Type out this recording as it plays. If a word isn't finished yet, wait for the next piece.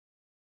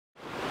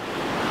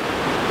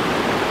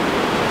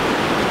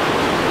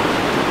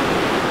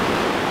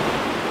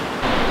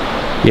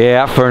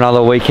Yeah, out for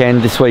another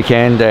weekend this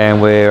weekend,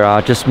 and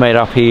we're just met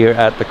up here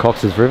at the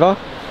Coxs River,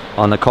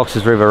 on the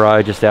Coxs River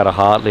Road just out of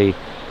Hartley.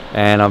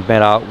 And I've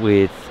met up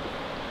with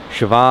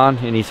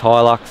Siobhan in his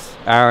Hilux,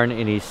 Aaron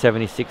in his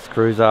 76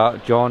 Cruiser,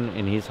 John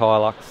in his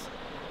Hilux,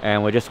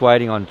 and we're just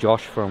waiting on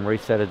Josh from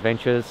Reset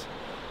Adventures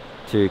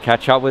to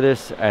catch up with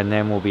us, and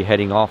then we'll be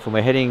heading off. And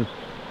we're heading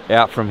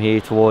out from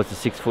here towards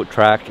the 6-foot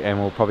track, and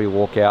we'll probably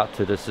walk out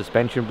to the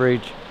suspension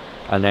bridge,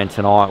 and then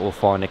tonight we'll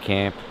find a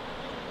camp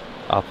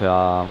up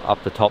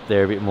the top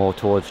there a bit more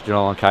towards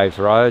Genolan Caves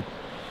Road.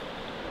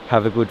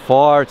 Have a good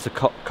fire. It's a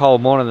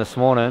cold morning this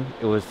morning.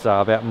 It was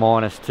about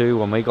 -2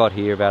 when we got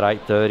here, about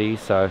 8:30,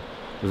 so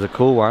it was a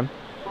cool one.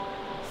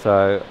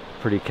 So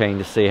pretty keen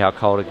to see how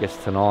cold it gets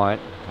tonight.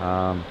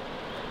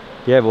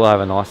 Yeah, we'll have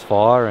a nice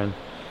fire, and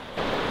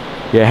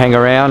yeah, hang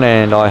around,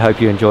 and I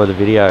hope you enjoy the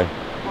video.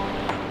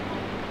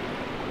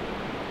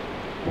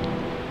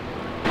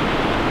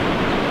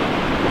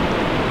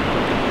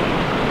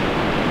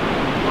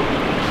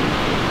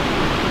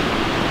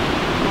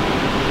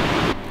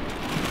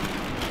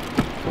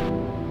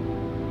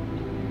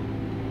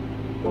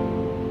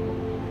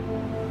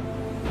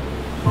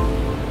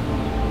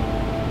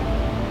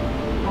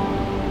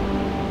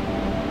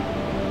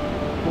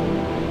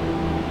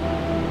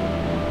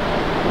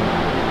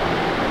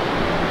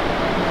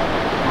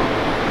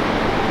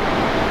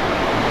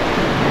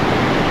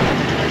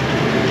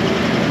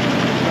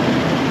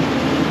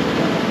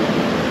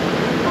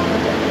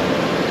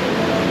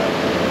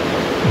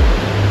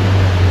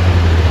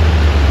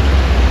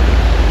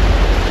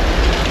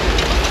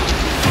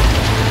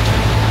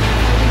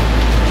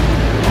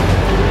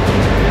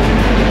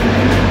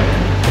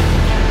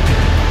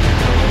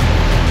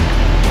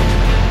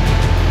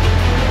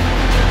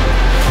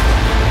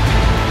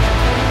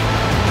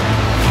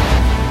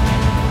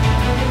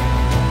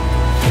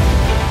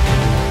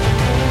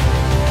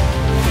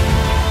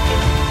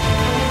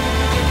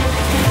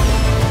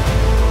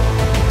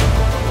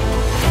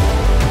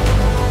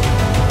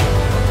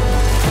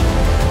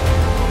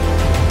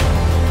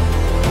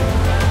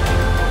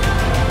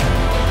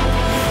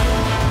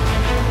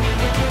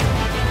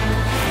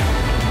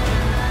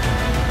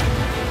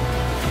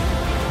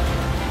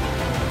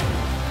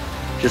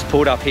 Just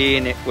pulled up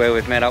here where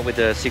we've met up with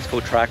the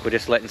 6-foot track. We're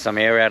just letting some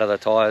air out of the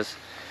tyres.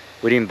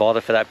 We didn't bother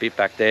for that bit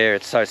back there.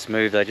 It's so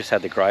smooth, they just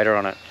had the grader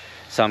on it.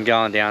 So I'm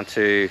going down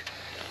to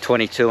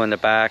 22 in the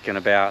back and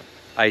about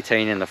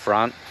 18 in the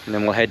front. And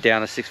then we'll head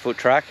down the 6-foot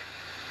track,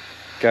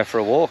 go for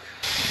a walk.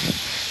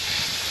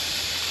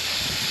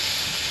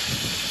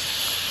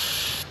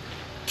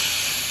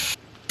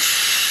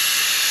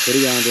 What are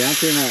you going down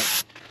to, mate?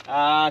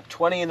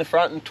 20 in the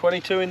front and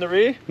 22 in the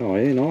rear. Oh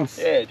yeah, nice.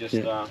 Yeah, just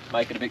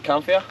make it a bit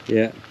comfier.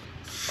 Yeah.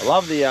 I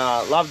love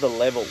the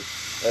level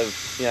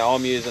of, you know,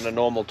 I'm using a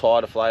normal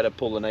tire deflator,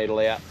 pull the needle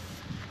out.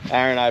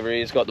 Aaron over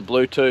here's got the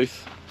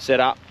Bluetooth set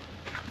up.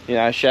 You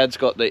know, Shad's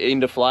got the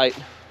indeflate,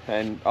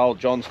 and old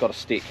John's got a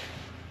stick.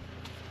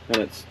 And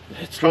it's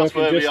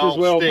working just as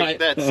well, stick, mate.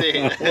 That's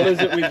it. What is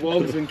it with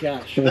wogs and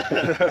cash?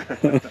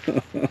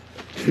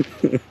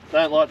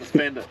 Don't like to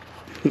spend it.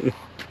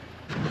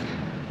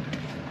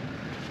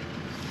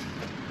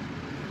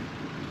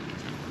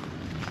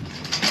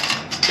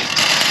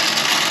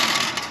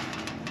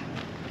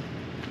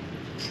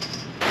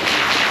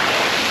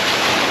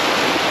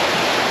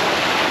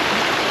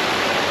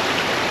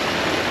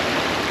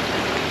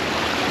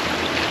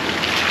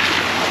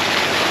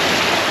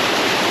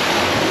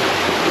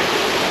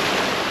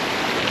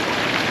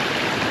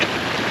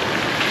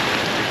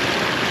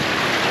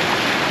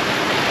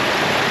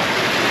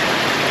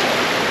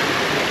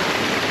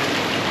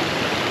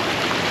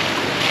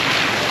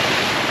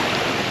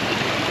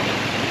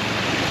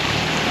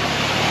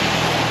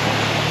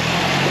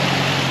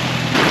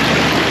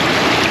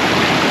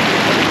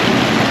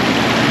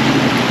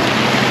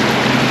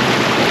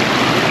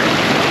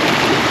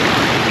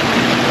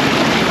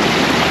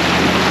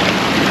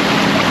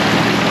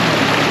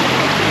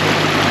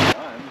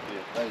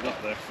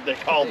 They're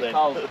cold then.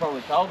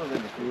 Probably colder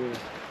than the food.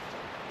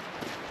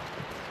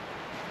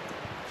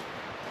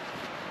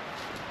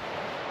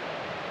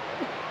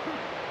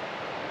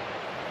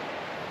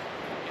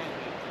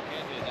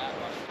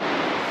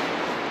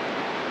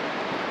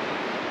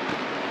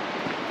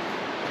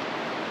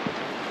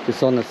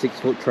 Just on the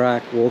 6-foot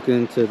track,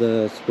 walking to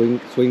the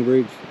swing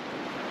bridge.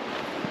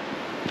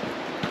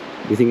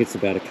 We think it's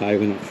about a K,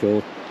 we're not sure.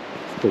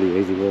 It's pretty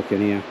easy walking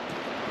here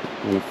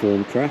on a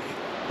formed track.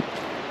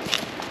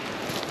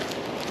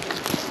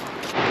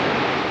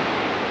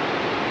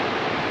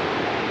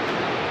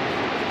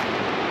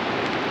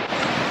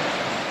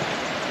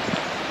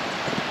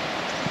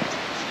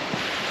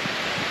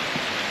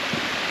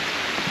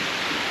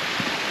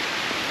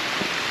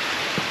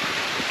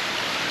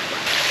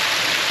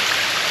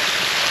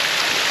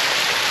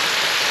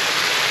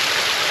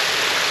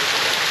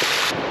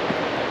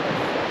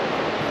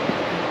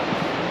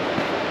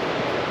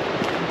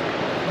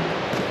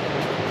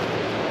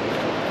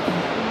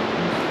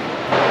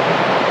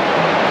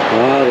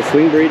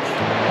 Swing bridge.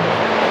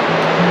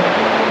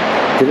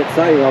 Did it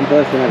say one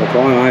person at a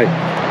time,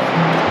 eh?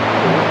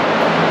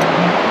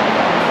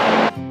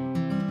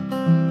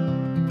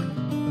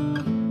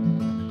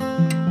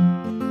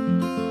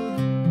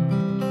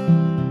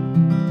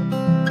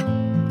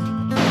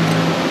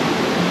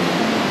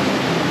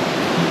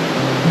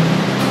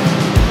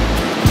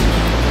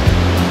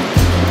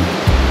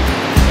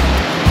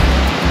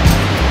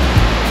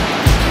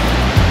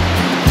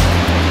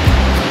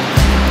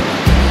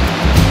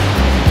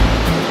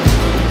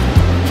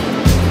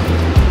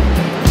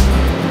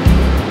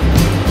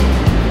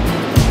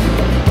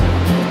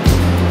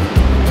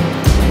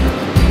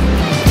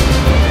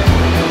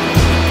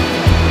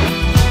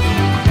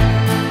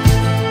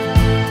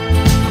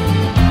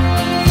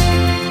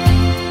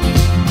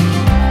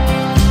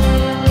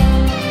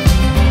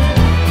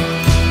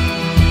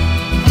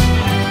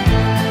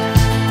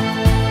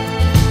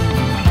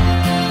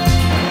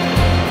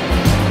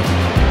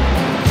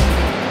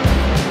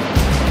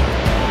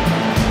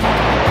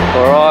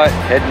 Alright,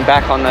 heading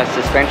back on the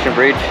suspension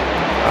bridge.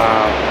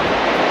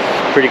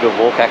 Pretty good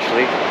walk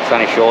actually, it's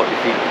only short.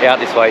 If you're out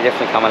this way,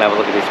 definitely come and have a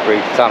look at this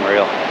bridge, it's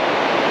unreal.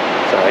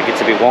 So it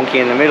gets a bit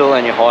wonky in the middle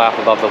and you're high up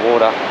above the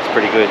water, it's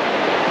pretty good.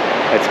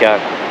 Let's go.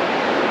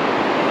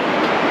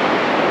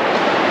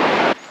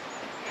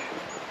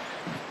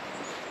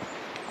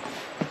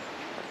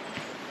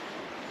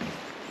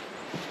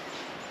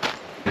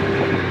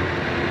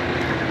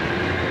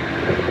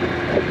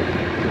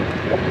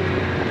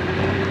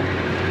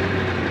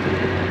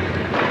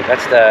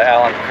 That's the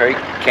Allen Creek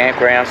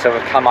campground, so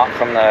we've come up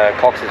from the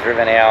Coxs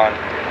River now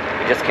and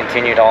we just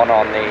continued on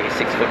the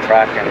 6-foot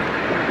track and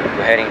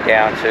we're heading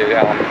down to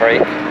Allen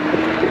Creek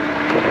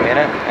in a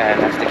minute,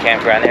 and that's the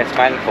campground there. It's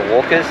mainly for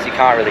walkers, you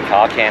can't really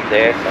car camp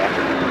there. So.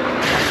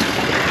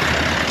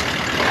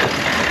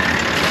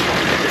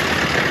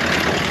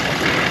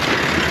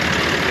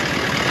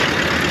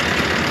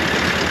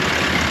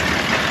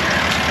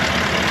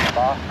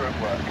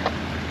 Bathroom work.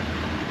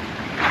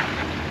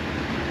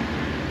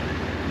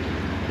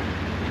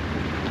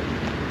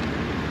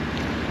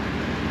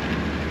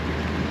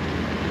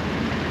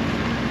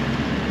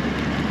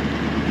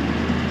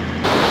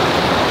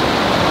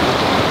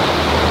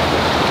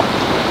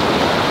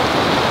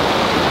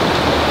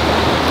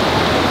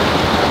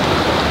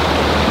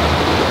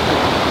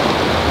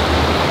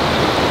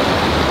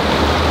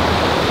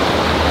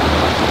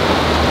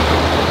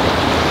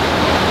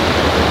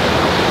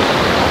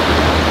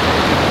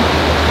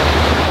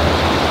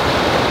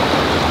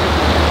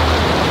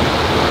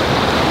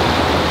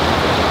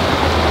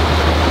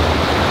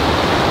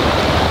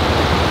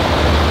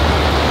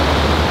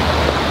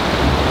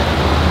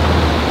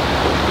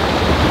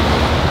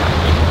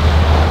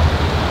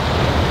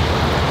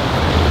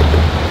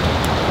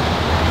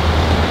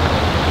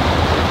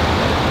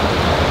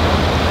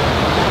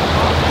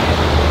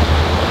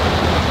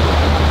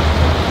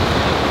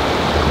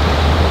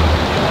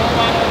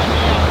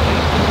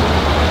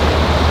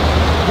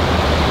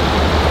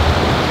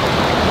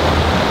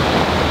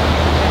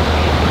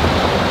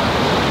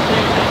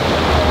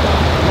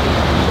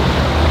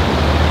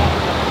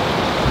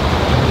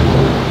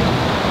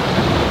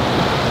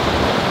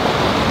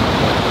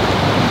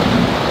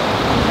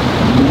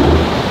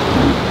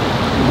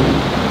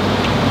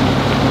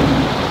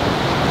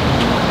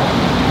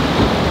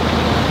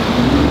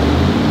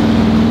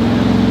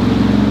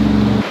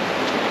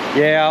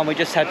 Yeah, and we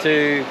just had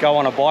to go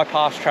on a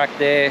bypass track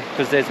there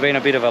because there's been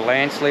a bit of a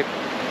landslip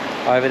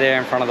over there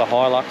in front of the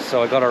Hilux,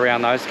 so I got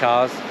around those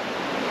cars.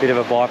 Bit of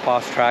a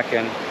bypass track,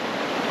 and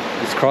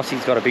this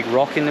crossing's got a big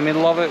rock in the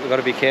middle of it. We've got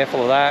to be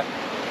careful of that.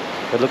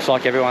 It looks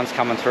like everyone's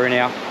coming through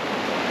now.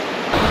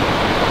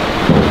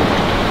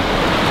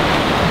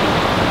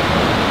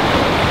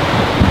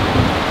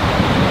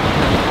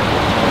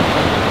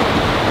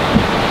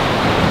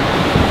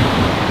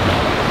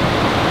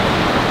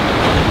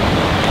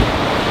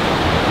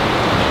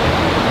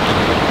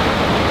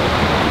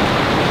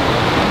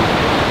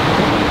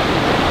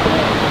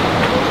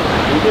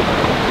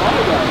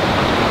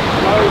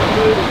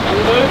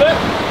 Move it.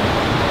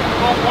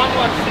 One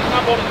like sitting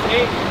up on its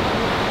head.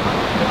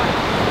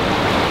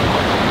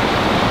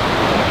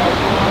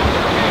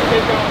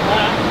 Keep going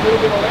back, a little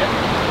bit of left.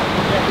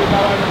 Yeah, we'll go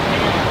over its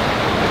head.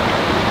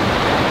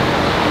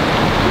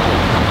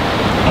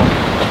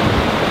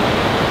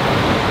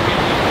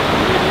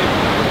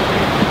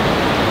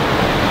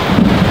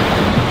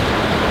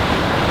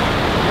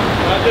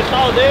 Just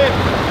hold there.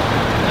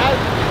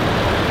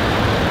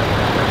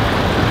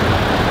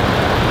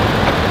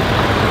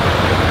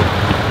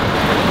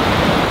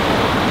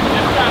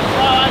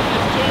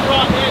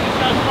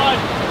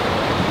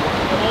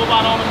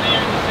 On them there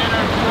in the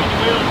center between the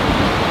wheels.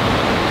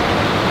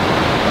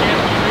 Yeah,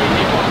 really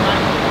deep on the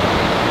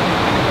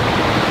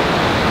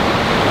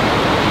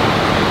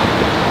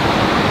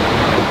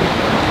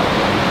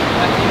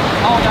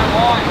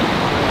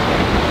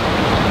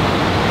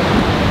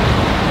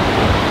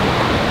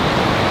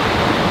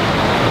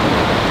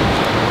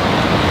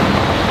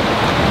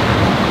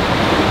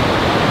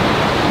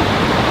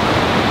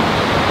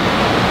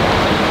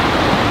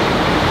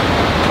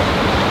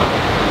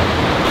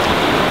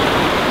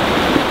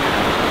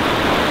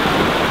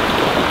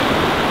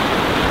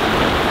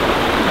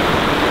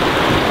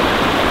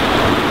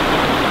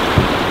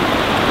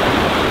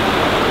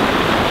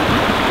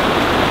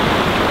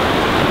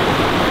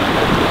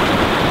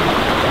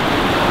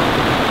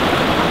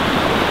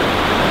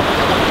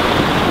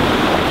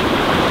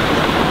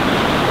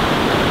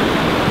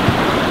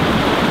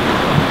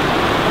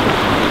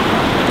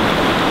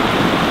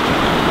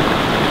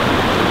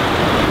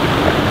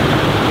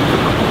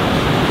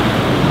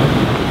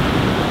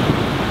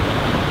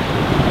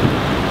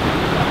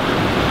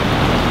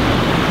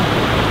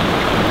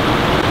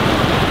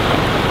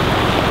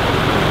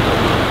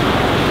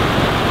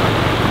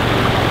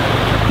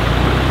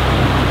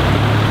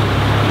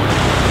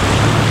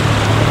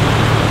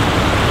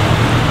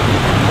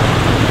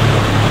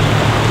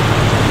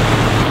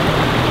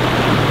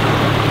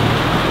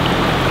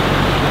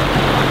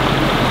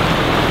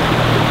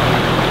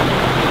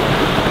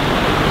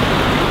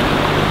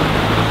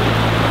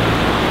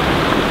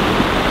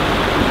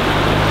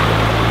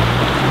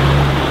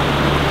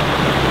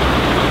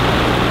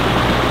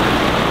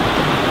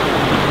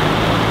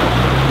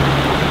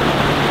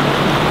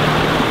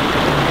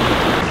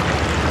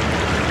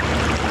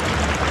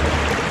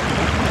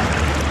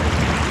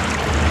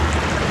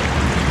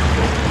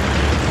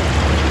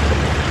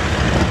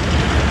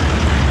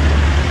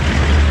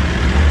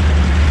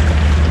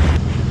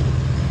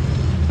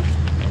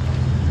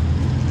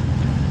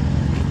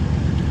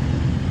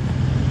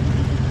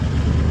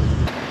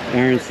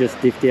Aaron's just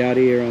diffed out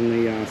here on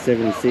the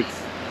 76.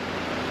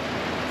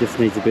 Just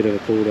needs a bit of a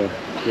pull to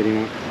get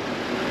him up.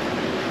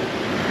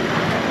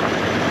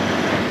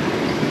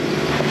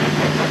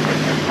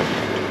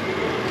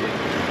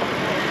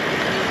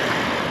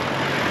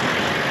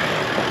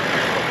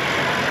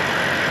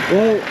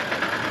 Well,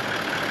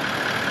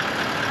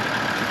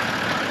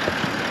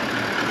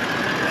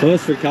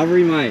 first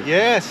recovery, mate.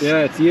 Yes. Yeah,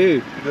 it's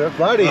you.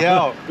 Bloody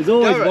hell. There's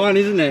always one,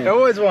 isn't there?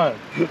 Always one.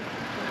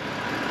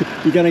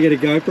 You're going to get a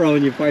GoPro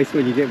in your face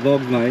when you get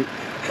bogged, mate.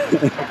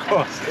 Of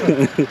course.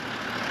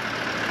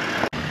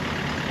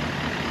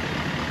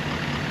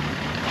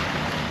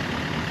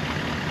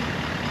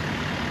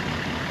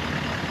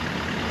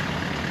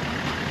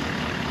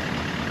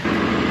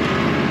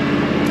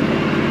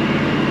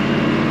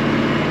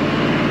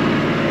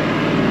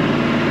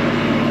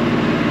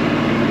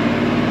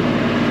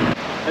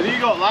 Have you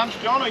got lunch,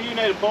 John, or you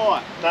need a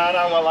pie? No, I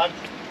got lunch.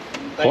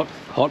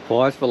 Hot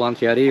pies for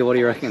lunch out here, what do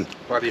you reckon?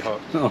 Bloody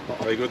hot.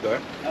 Very good though.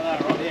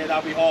 Yeah,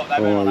 they'll be hot. They've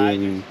been on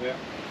ages. Yeah.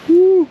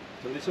 Woo.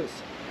 Delicious.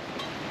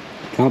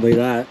 Can't beat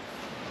that.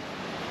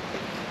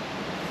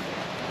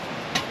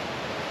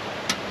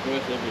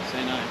 Worth every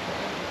cent, eh?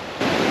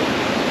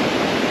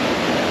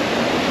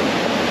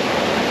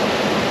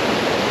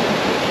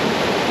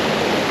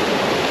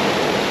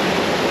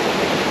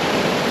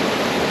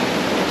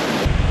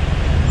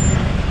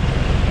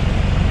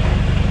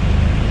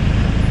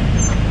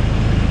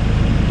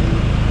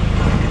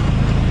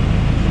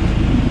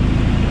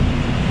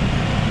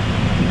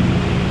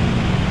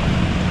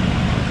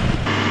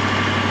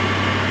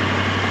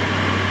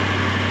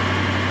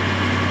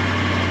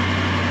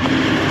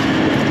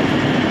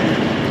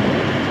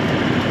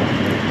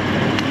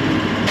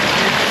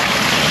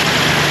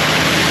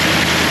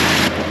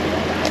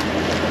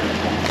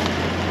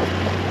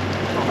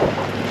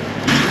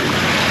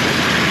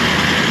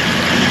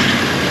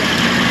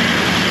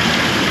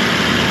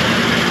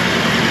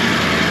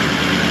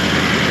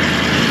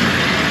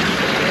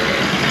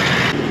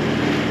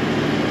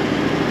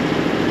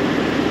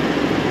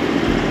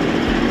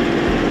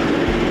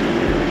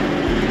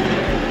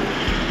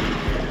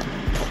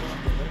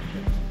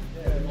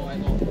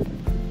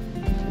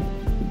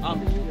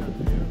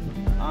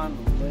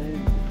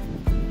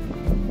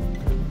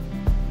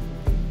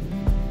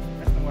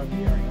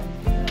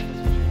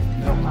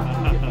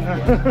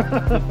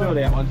 Fill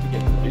it out once you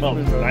get to the Not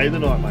today the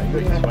night, mate.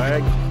 You got your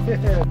swag.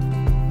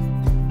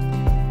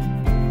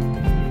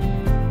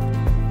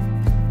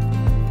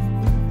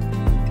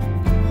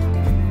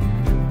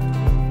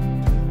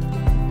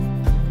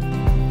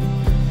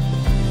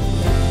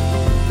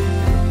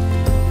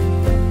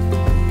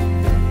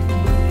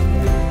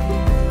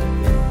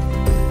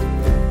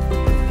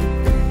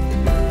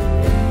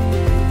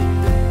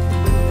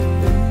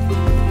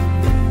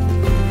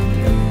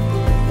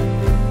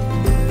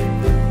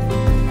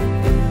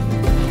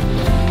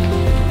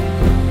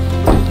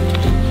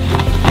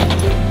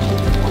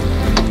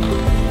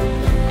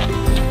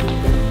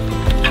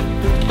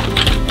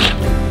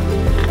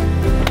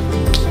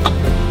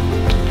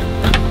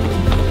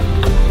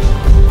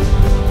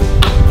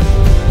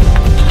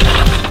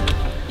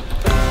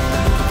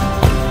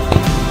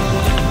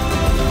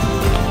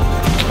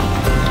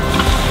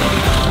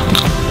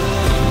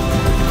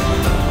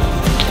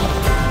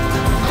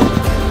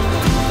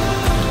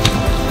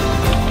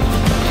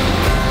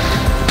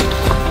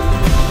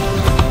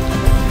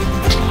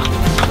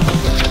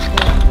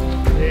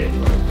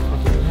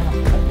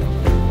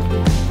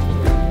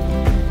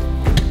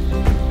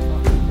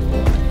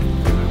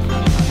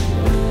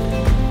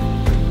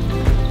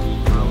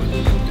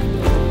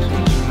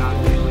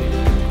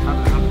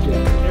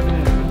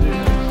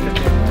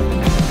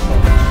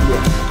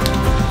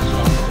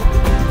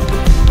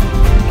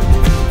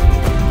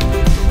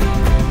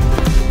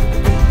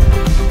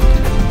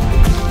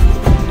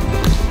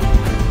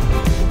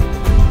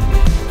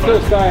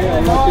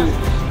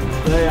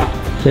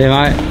 See you,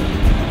 mate.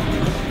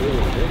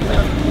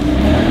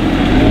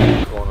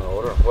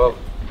 Well,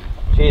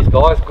 cheers,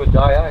 guys. Good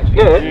day, eh?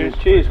 Yeah,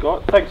 cheers,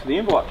 guys. Thanks for the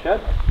invite,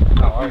 Chad.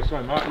 Thanks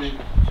so much. Cheers.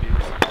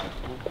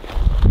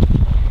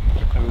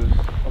 It was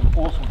an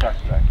awesome track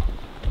today.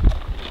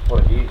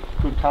 What a year.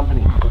 Good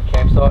company. Good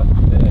campsite.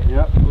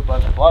 Yeah. Good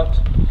bunch of blokes.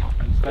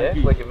 Thank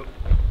Yeah, you.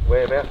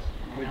 whereabouts?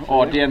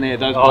 Oh, down there,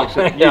 those Oh, blokes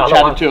that you yeah,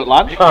 chatted to at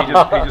lunch. He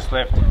just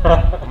left.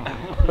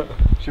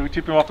 Should we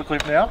tip him off the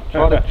cliff now?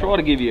 Try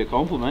to give you a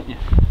compliment. Yeah.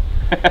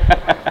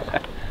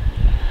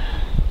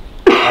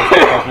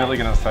 I was nearly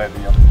going to say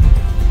the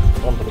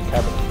onto the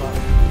cabin.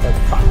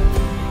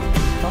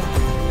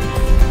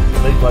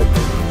 These blokes.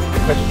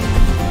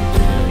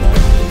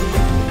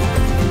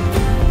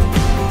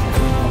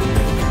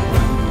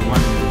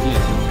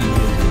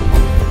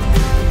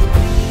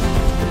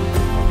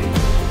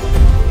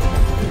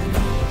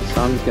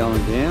 Sun's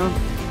going down.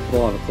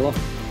 5 o'clock.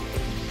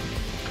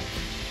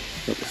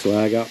 Got the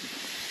swag up.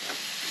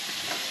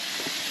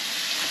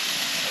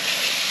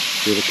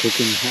 Bit of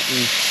cooking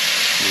happening.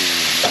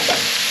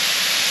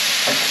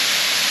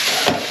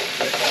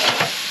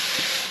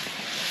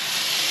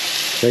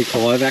 See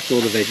Clive back all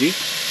the veggies.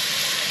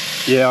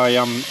 Yeah,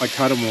 I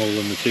cut them all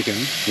in the chicken.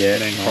 Yeah,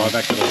 And then nice.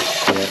 fry back it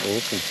all. Yeah,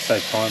 awesome.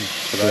 Save time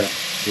today.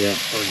 Yeah.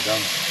 Already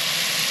done.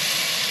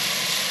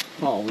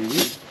 Oh, we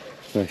will.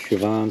 So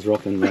Siobhan's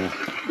rocking the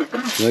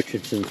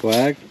Murchison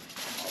swag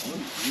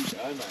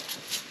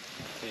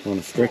on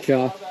a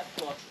stretcher.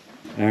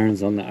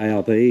 Aaron's on the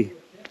ARB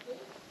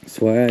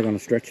swag on a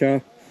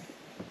stretcher.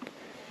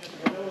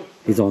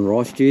 He's on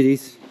rice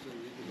duties.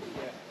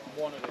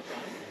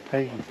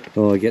 Hey.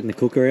 Oh, getting the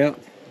cooker out.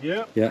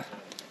 Yeah. Yeah.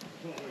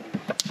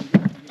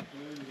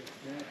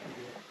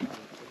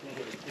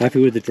 Happy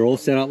with the drawer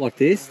set up like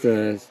this,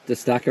 the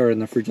stacker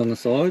and the fridge on the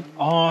side?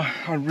 Oh,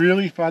 I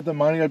really, if I had the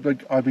money,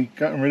 I'd be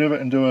getting rid of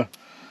it and do a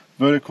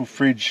vertical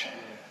fridge.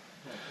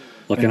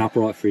 Like an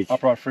upright fridge?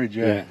 Upright fridge,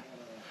 yeah.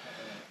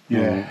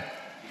 Yeah.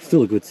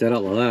 Still a good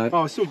setup like that.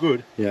 Oh, it's still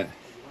good. Yeah.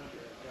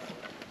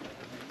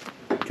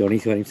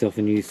 Johnny's got himself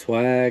a new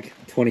swag,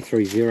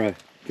 23.0,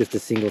 just a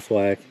single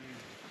swag.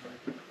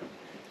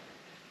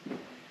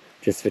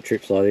 Just for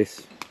trips like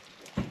this.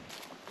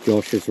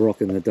 Josh is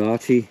rocking the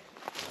Darchie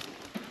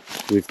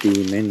with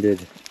the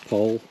mended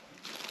pole.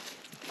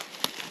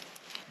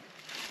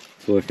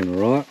 It's working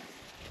alright.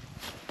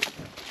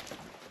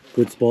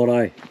 Good spot,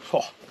 eh?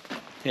 Oh,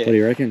 yeah. What do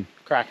you reckon?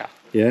 Cracker.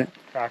 Yeah?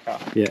 Cracker.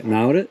 Yeah,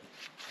 nailed it?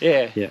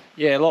 Yeah. Yeah.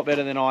 Yeah, a lot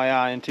better than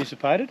I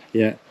anticipated.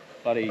 Yeah.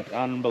 Bloody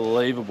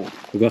unbelievable.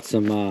 We've got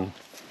some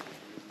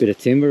bit of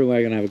timber.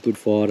 We're gonna have a good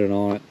fire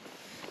tonight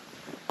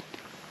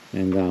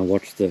and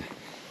watch the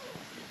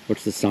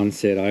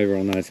sunset over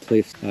on those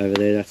cliffs over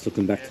there. That's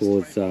looking back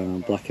towards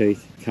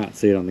Blackheath. Can't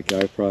see it on the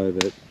GoPro,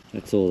 but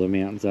that's all the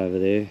mountains over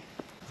there.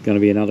 It's going to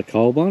be another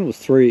cold one. It was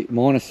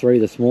 -3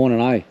 this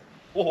morning, eh?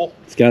 Oh.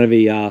 It's going to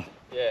be Yeah.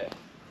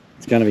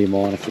 it's going to be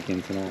minus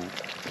again tonight.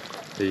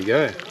 There you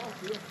go.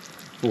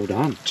 All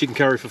done. Chicken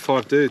curry for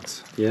 5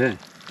 dudes. Yeah,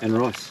 and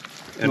rice.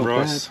 And Not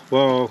rice.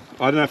 Well,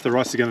 I don't know if the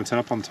rice is going to turn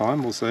up on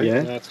time. We'll see.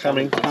 Yeah. It's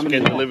coming. It's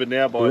getting delivered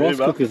now by The rice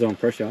Uber. cooker's on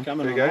pressure.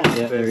 Coming There you go. along.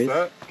 Yeah, there There's is.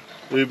 that.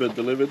 Uber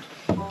delivered.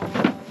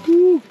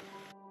 Woo.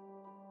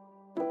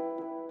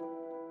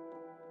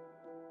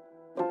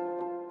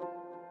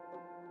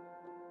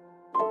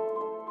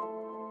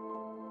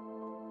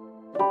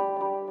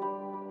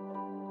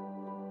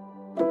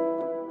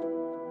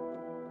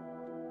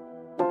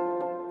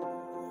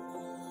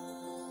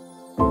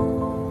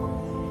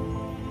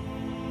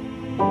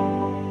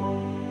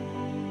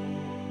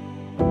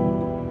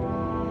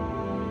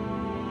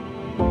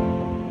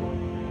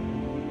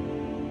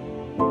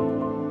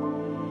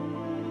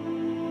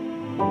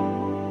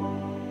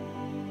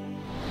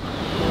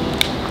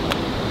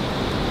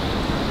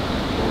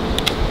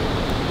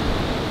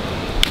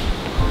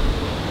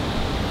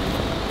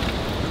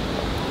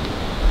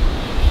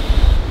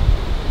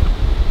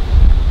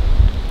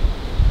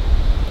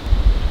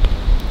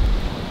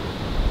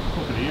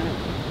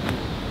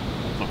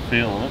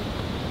 Feeling it.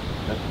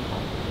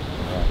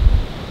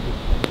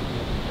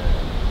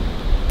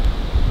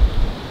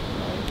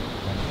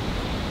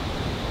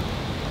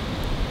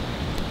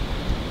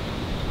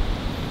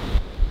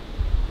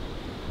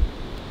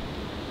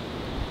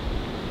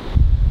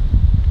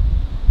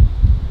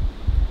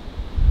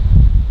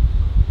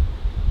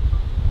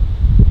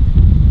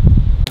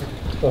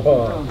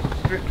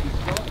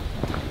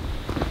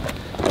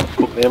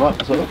 Put them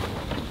up, sort of.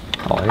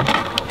 Oh,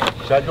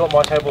 yeah. Shad, you want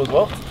my table as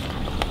well?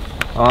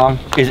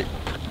 Is it?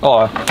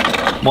 Oh,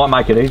 might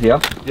make it easier.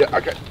 Yeah,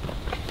 okay.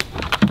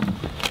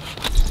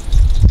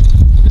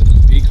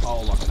 There's a big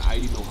hole, like an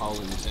 80mm hole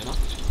in the centre,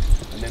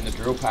 and then the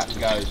drill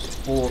pattern goes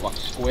forward like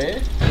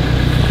square.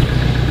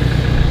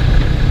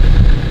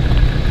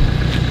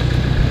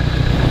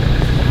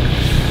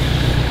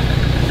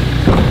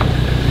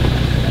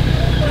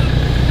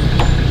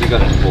 You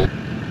got it, Paul.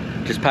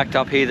 Just packed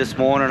up here this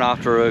morning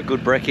after a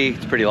good brekkie.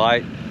 It's pretty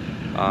late.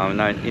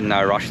 In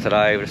no rush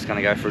today. We're just going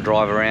to go for a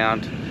drive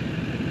around,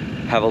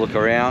 have a look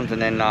around,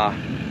 and then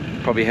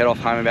probably head off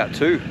home about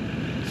 2.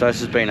 So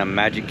this has been a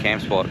magic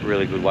camp spot.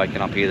 Really good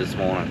waking up here this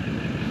morning.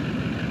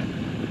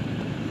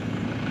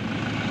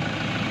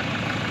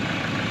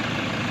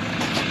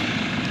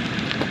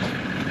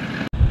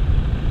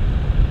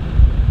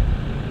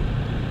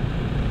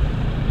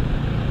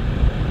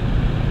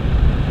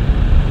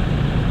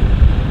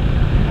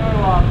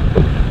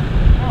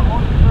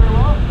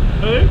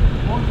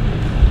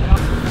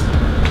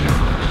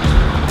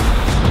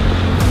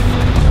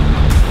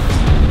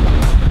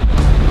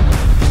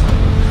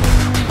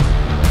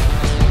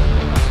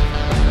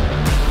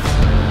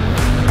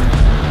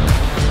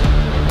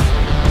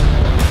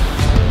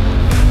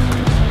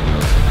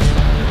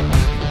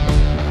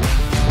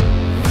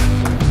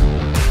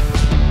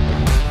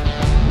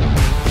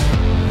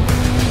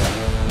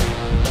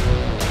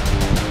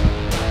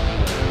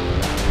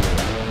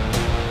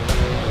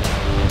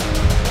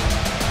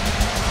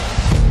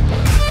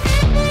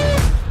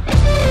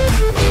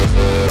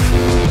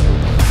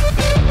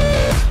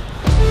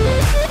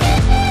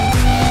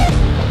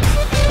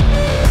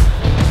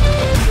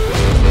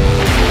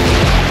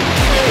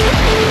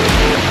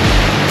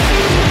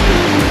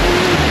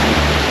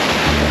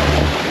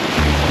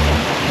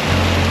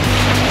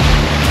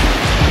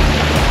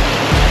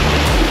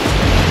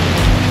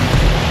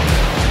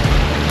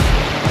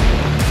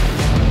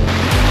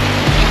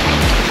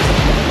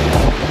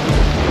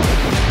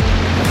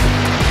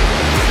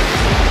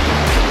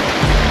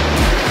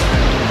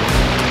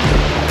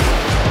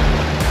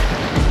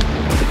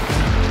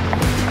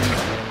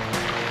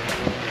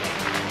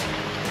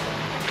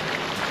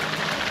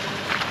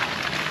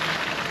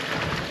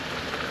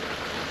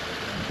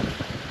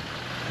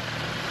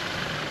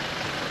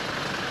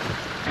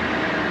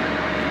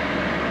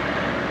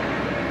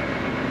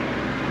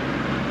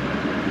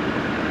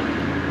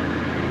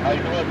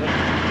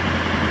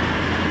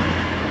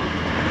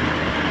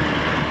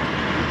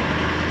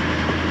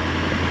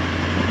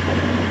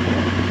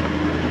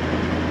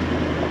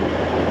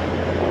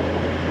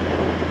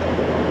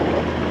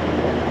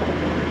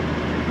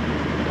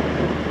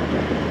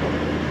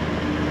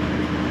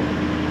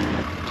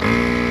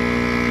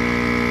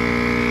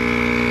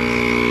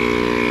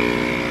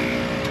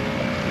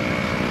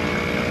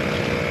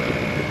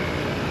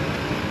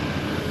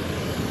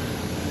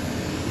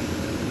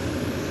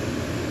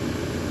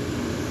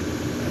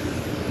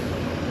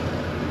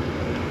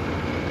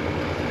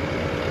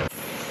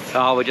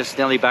 Oh, we're just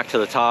nearly back to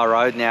the tar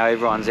road now.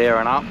 Everyone's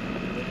airing up,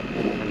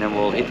 and then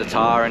we'll hit the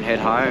tar and head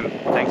home.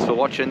 Thanks for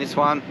watching this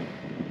one.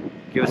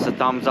 Give us a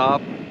thumbs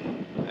up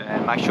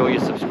and make sure you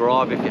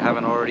subscribe if you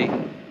haven't already.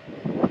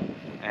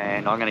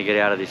 And I'm going to get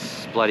out of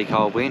this bloody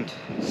cold wind.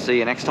 See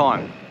you next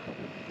time.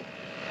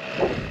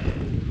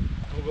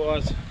 Well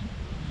guys,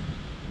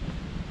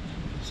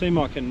 seem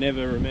I can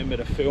never remember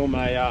to film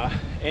a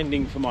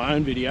ending for my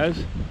own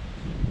videos.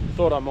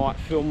 Thought I might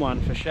film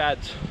one for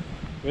Shad's.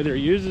 Whether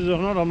he uses it or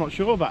not, I'm not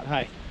sure, but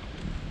hey,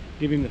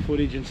 give him the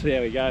footage and see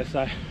how he goes.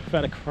 So we've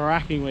had a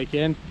cracking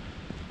weekend.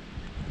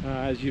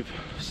 As you've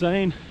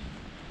seen,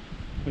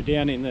 we're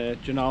down in the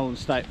Jenolan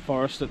State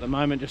Forest at the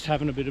moment, just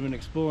having a bit of an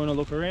explore and a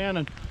look around,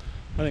 and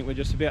I think we're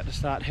just about to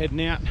start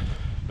heading out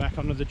back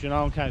onto the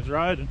Jenolan Caves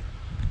Road, and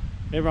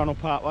everyone will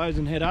part ways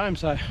and head home.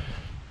 So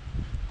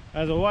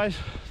as always,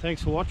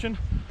 thanks for watching,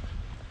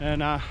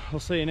 and I'll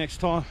see you next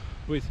time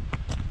with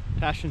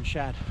Tash and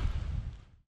Shad.